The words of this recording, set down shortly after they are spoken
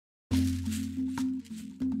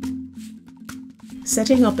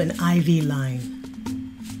Setting up an IV line.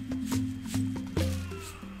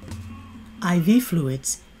 IV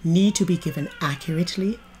fluids need to be given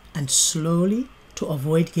accurately and slowly to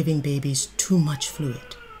avoid giving babies too much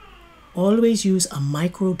fluid. Always use a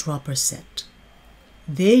micro dropper set.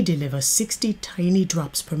 They deliver 60 tiny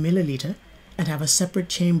drops per milliliter and have a separate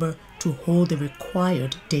chamber to hold the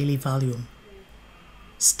required daily volume.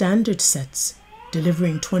 Standard sets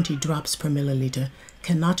delivering 20 drops per milliliter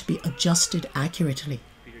cannot be adjusted accurately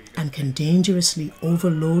and can dangerously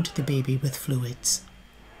overload the baby with fluids.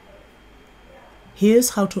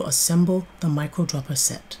 Here's how to assemble the microdropper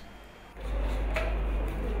set.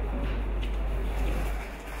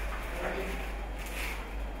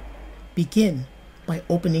 Begin by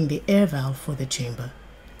opening the air valve for the chamber,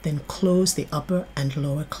 then close the upper and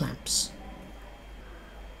lower clamps.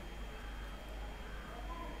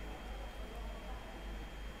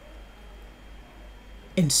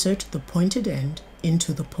 Insert the pointed end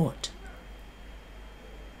into the port.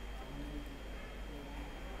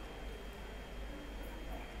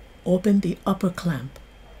 Open the upper clamp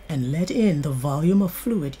and let in the volume of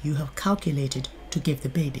fluid you have calculated to give the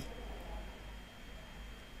baby.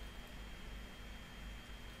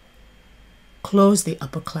 Close the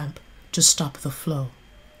upper clamp to stop the flow.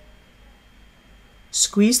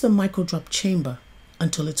 Squeeze the microdrop chamber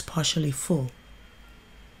until it's partially full.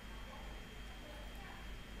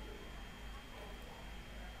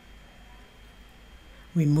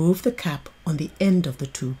 Remove the cap on the end of the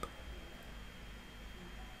tube.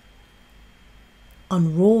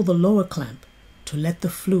 Unroll the lower clamp to let the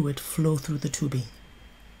fluid flow through the tubing.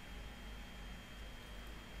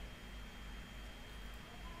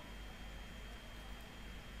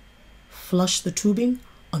 Flush the tubing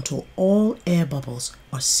until all air bubbles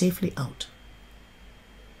are safely out.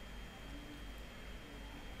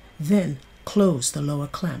 Then close the lower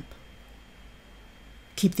clamp.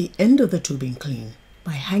 Keep the end of the tubing clean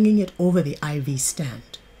by hanging it over the IV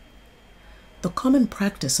stand. The common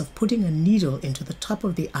practice of putting a needle into the top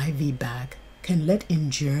of the IV bag can let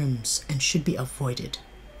in germs and should be avoided.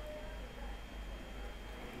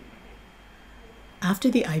 After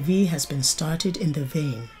the IV has been started in the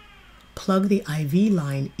vein, plug the IV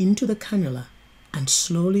line into the cannula and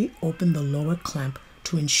slowly open the lower clamp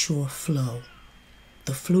to ensure flow.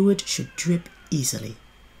 The fluid should drip easily.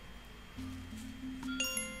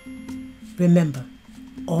 Remember,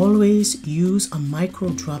 always use a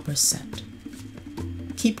microdropper set.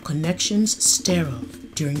 Keep connections sterile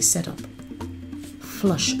during setup.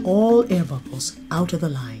 Flush all air bubbles out of the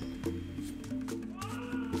line.